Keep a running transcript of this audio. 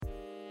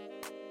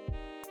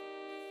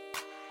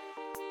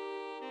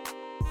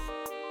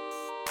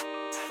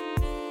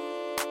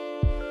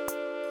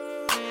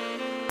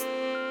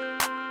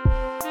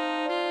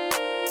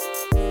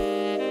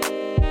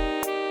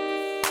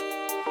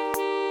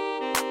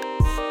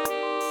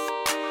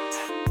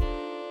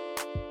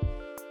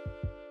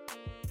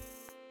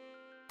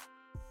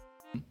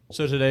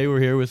So today we're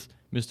here with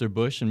Mr.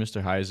 Bush and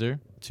Mr. Heiser,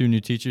 two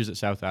new teachers at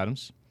South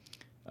Adams.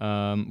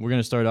 We're going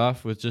to start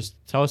off with just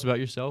tell us about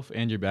yourself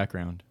and your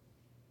background.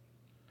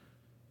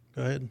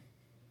 Go ahead.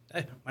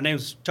 Hey, my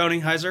name's Tony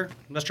Heiser,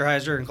 Mr.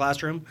 Heiser in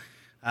classroom.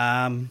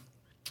 I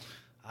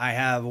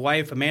have a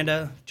wife,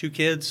 Amanda, 2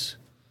 kids.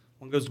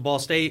 One goes to Ball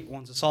State,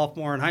 one's a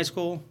sophomore in high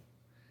school.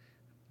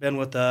 Been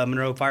with the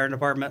Monroe Fire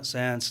Department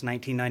since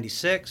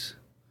 1996.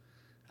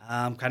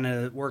 Kind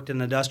of worked in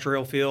the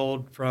industrial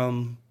field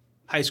from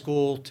high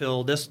school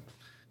till this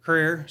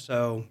career.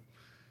 So,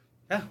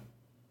 yeah.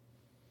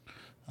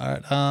 All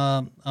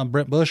right. I'm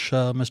Brent Bush,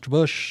 Mr.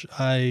 Bush.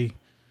 I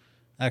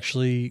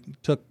actually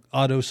took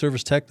auto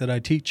service tech that I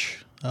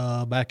teach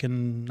back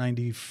in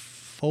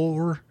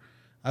 94,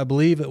 I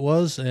believe it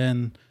was,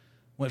 and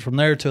went from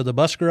there to the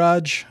bus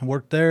garage.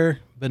 Worked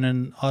there. Been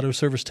in auto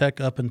service tech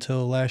up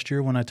until last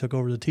year when I took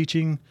over the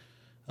teaching.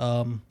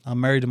 I'm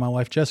married to my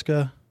wife,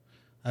 Jessica.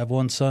 I have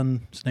one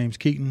son. His name's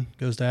Keaton.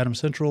 Goes to Adams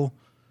Central.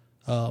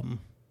 Other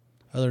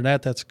than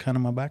that, that's kind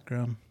of my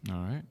background.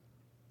 All right.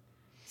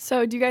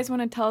 So do you guys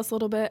want to tell us a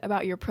little bit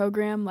about your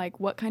program? Like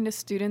what kind of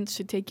students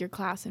should take your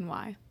class and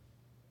why?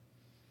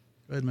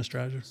 Go ahead, Mr.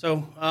 Heiser.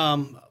 So,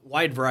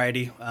 wide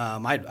variety.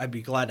 I'd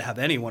be glad to have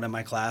anyone in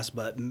my class,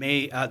 but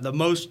the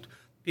most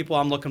people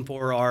I'm looking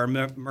for are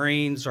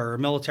Marines or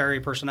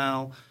military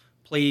personnel,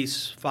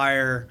 police,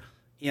 fire,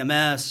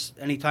 EMS,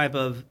 any type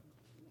of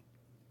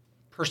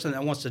person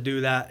that wants to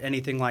do that,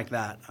 anything like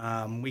that.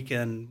 We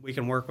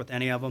can work with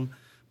any of them.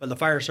 But the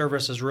fire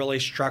service is really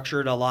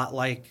structured a lot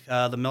like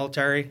the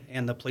military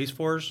and the police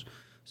force.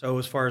 So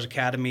as far as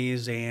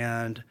academies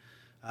and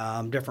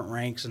different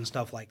ranks and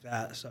stuff like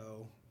that.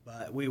 So,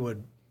 but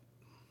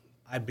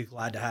I'd be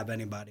glad to have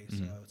anybody.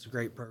 Mm-hmm. So it's a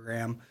great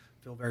program.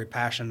 Feel very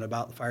passionate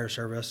about the fire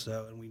service.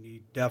 So, and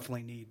we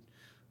definitely need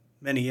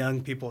many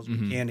young people as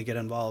we can to get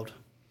involved.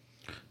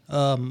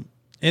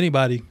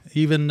 Anybody,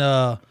 even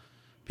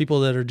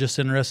people that are just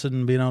interested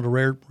in being able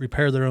to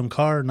repair their own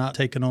car, not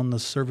taking on the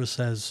service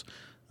as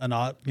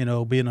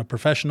being a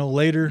professional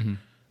later. Mm-hmm.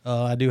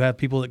 I do have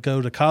people that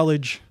go to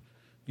college,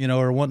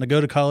 or wanting to go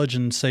to college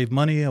and save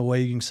money. A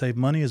way you can save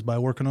money is by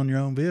working on your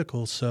own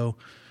vehicles. So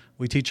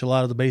we teach a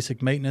lot of the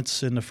basic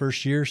maintenance in the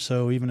first year.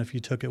 So even if you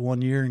took it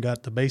 1 year and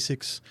got the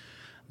basics,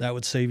 that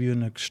would save you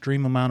an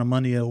extreme amount of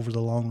money over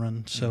the long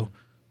run. So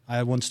I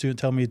had one student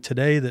tell me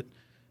today that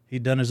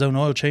he'd done his own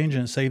oil change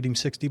and it saved him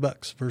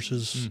 $60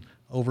 versus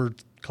over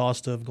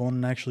cost of going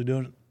and actually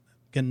doing it,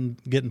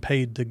 getting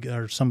paid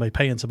or somebody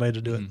paying somebody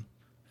to do it. And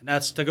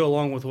that's to go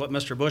along with what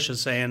Mr. Bush is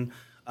saying.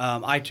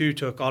 I, too,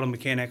 took auto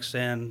mechanics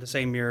in the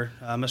same year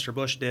Mr.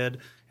 Bush did,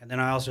 and then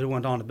I also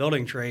went on to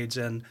building trades.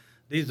 And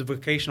these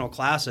vocational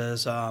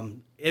classes,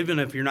 even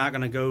if you're not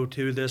going to go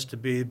to this to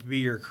be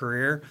your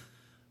career,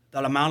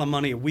 that amount of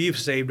money we've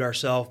saved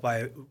ourselves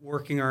by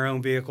working our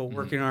own vehicle,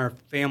 working our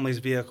family's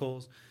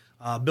vehicles,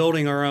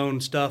 building our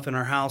own stuff in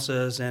our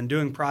houses, and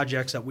doing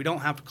projects that we don't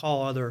have to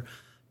call other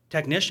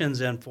technicians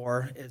in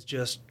for, is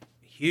just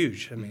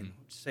huge. I mean,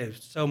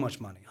 saves so much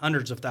money,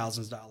 hundreds of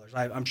thousands of dollars.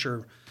 I'm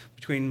sure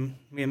between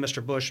me and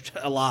Mr. Bush,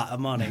 a lot of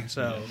money.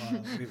 So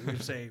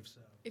we've saved. So.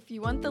 If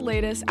you want the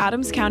latest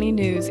Adams County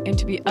news and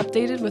to be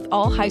updated with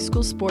all high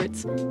school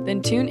sports,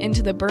 then tune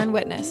into the Burn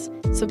Witness.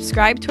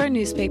 Subscribe to our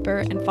newspaper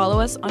and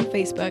follow us on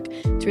Facebook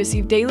to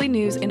receive daily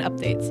news and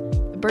updates.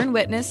 The Burn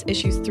Witness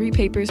issues 3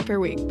 papers per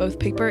week, both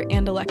paper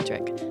and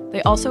electric.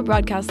 They also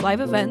broadcast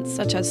live events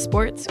such as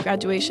sports,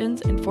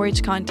 graduations, and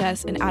 4-H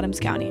contests in Adams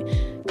County.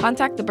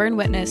 Contact the Burn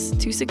Witness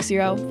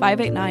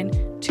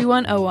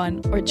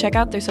 260-589-2101 or check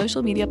out their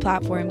social media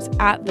platforms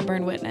at the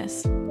Burn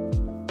Witness.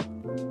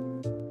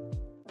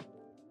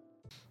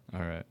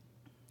 All right.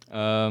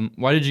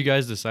 Why did you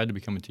guys decide to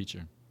become a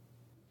teacher?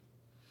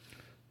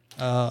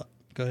 Go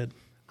ahead.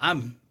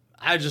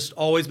 I've just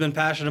always been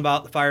passionate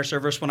about the fire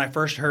service. When I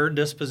first heard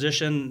this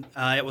position,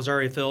 it was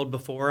already filled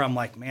before. I'm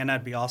like, man,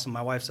 that'd be awesome.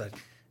 My wife said,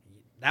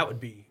 that would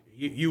be,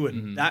 you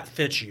would, that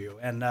fits you.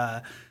 And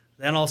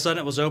then all of a sudden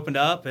it was opened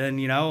up, and,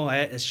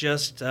 it's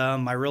just,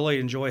 I really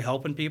enjoy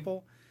helping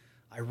people.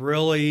 I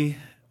really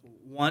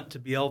want to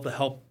be able to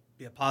help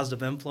be a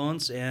positive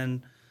influence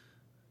in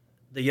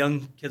the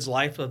young kid's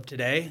life of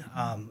today.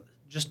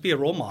 Just be a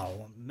role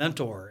model, a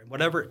mentor,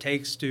 whatever it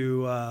takes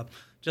to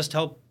just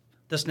help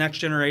this next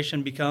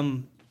generation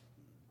become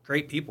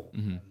great people.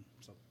 Mm-hmm.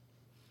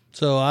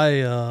 So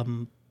I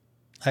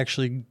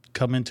actually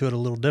come into it a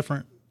little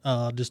different.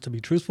 Just to be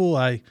truthful,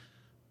 I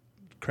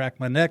cracked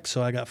my neck,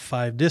 so I got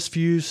 5 disc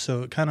fused,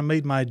 so it kind of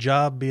made my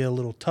job be a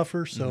little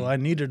tougher. So I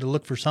needed to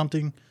look for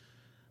something.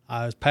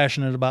 I was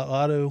passionate about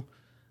auto.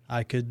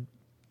 I could,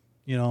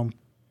 I'm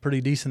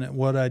pretty decent at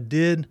what I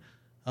did.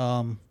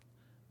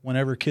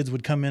 Whenever kids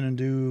would come in and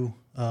do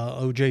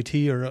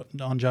OJT or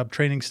on-job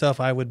training stuff,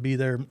 I would be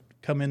there,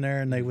 come in there,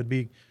 and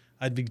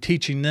I'd be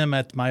teaching them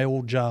at my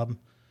old job.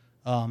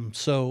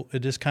 So it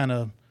just kind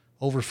of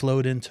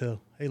overflowed into,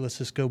 hey, let's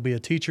just go be a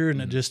teacher,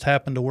 and it just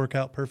happened to work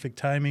out perfect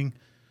timing.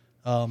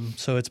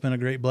 So it's been a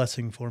great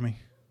blessing for me.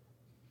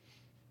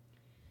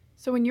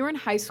 So when you were in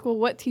high school,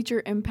 what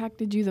teacher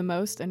impacted you the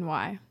most and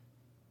why?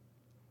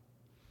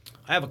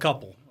 I have a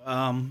couple.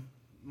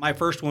 My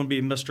first one would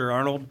be Mr.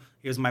 Arnold.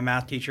 He was my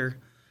math teacher.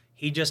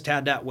 He just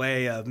had that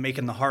way of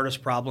making the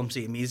hardest problems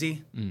seem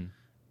easy,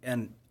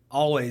 and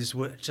always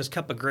just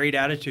kept a great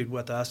attitude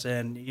with us,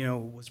 and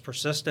was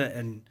persistent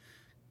and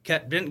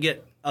didn't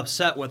get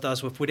upset with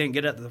us if we didn't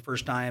get it the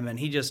first time. And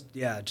he just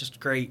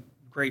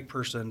great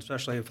person,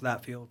 especially for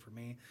that field for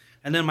me.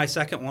 And then my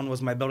second one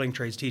was my building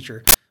trades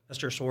teacher,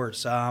 Mr.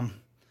 Swartz.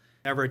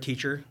 Never a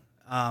teacher.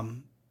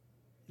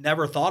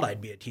 Never thought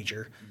I'd be a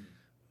teacher,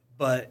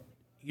 but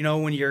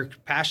when you're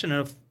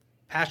passionate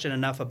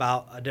enough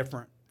about a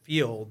different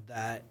field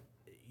that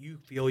you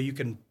feel you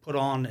can put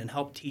on and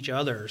help teach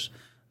others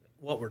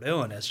what we're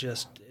doing, it's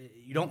just,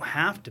 you don't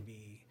have to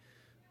be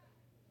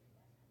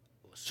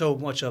so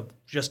much of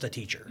just a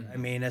teacher. I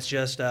mean, it's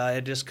just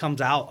it just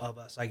comes out of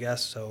us, I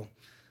guess. So,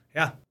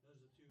 yeah.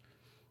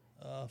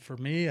 For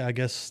me, I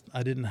guess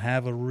I didn't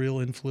have a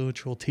real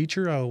influential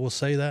teacher. I will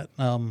say that.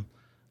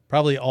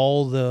 Probably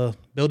all the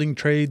building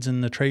trades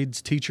and the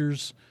trades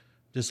teachers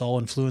just all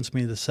influenced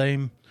me the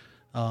same.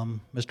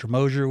 Mr.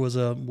 Mosier was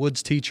a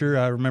woods teacher.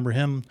 I remember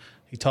him.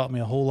 He taught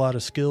me a whole lot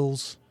of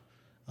skills.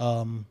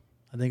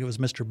 I think it was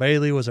Mr.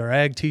 Bailey was our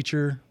ag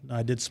teacher.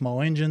 I did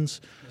small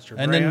engines. Mr.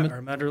 And Brandt, then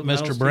our metals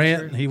Mr.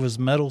 Brandt, teacher. he was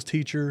metals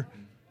teacher.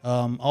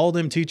 All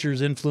them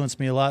teachers influenced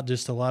me a lot,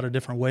 just a lot of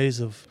different ways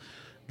of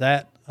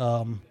that.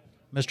 Mr.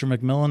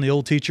 McMillan, the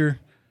old teacher,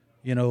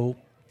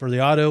 for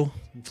the auto,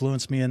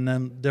 influenced me in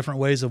them different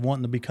ways of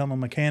wanting to become a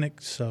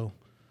mechanic. So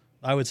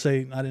I would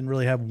say I didn't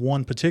really have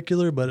one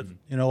particular, but,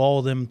 all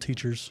of them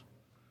teachers.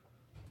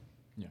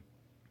 Yeah.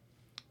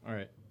 All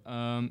right.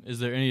 Is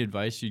there any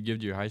advice you'd give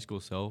to your high school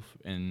self?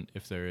 And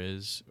if there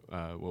is,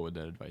 what would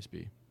that advice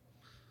be?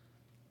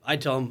 I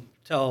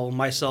tell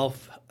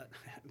myself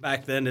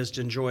back then is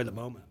to enjoy the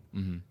moment.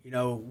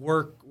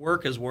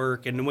 Work is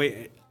work, and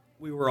we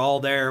were all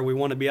there. We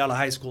want to be out of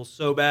high school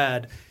so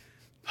bad,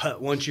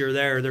 but once you're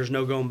there, there's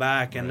no going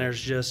back. And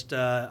there's just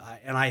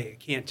and I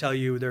can't tell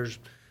you, there's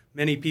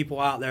many people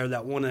out there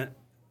that want to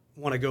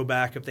go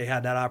back if they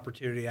had that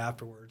opportunity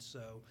afterwards.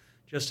 So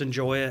just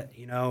enjoy it.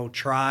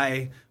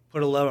 Try,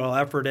 put a little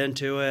effort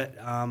into it.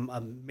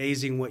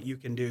 Amazing what you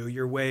can do.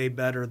 You're way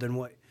better than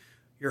what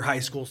your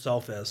high school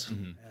self is,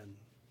 and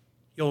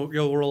you'll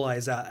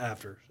realize that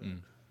after. So.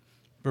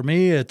 For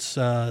me, it's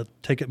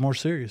take it more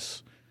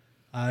serious.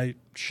 I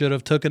should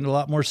have taken it a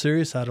lot more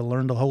serious. I'd have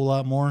learned a whole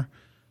lot more.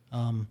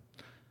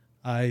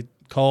 I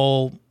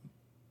call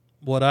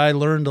what I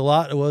learned a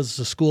lot was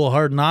the school of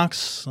hard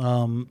knocks.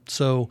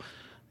 So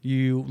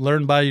you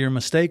learn by your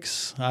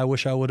mistakes. I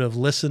wish I would have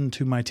listened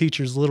to my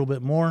teachers a little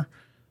bit more,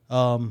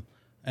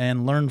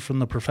 and learned from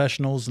the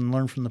professionals and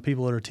learn from the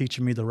people that are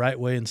teaching me the right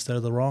way instead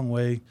of the wrong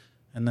way,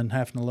 and then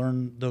having to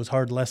learn those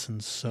hard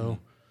lessons. So,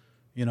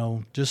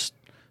 just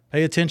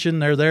pay attention.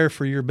 They're there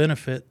for your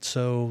benefit.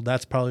 So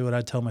that's probably what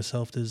I tell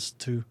myself is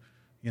to,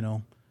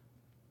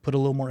 put a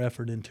little more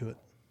effort into it.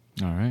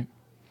 All right.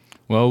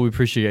 Well, we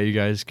appreciate you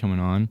guys coming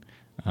on.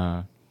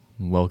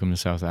 Welcome to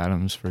South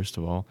Adams, first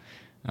of all.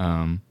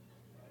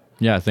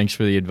 Thanks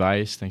for the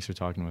advice. Thanks for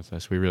talking with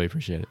us. We really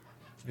appreciate it.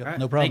 Yep, All right.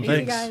 no problem.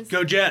 Thank you, Thanks.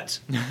 Go Jets.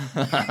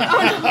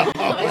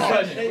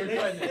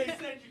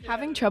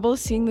 Having trouble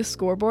seeing the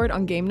scoreboard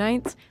on game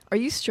nights? Are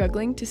you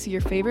struggling to see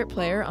your favorite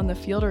player on the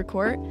field or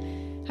court?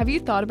 Have you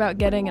thought about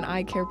getting an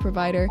eye care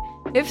provider?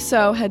 If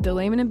so, head to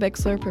Lehman &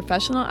 Bixler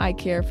Professional Eye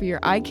Care for your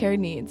eye care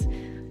needs.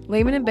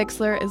 Lehman &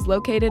 Bixler is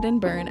located in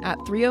Bern at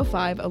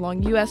 305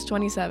 along US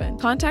 27.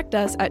 Contact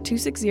us at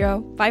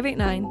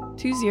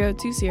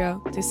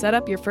 260-589-2020 to set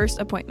up your first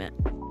appointment.